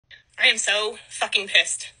I am so fucking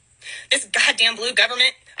pissed. This goddamn blue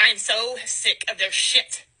government, I am so sick of their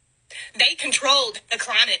shit. They controlled the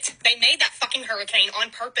climate. They made that fucking hurricane on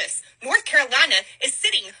purpose. North Carolina is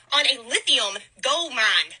sitting on a lithium gold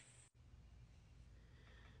mine.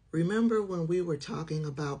 Remember when we were talking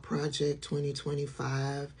about Project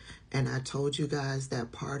 2025 and I told you guys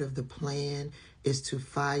that part of the plan is to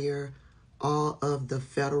fire all of the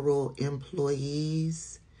federal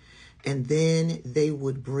employees and then they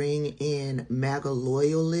would bring in MAGA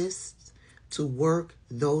loyalists to work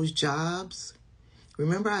those jobs?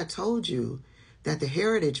 Remember I told you that the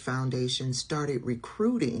Heritage Foundation started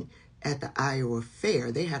recruiting at the Iowa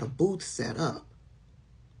Fair. They had a booth set up.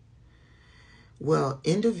 Well,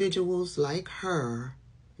 individuals like her,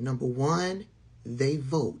 number one, they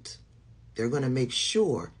vote. They're going to make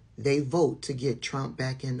sure they vote to get Trump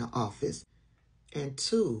back into office. And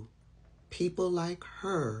two, people like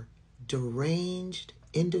her, deranged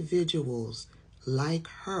individuals like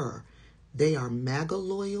her, they are MAGA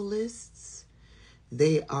loyalists.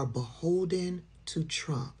 They are beholden to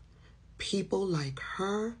Trump. People like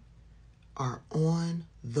her are on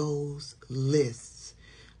those lists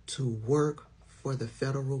to work for the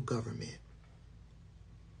federal government.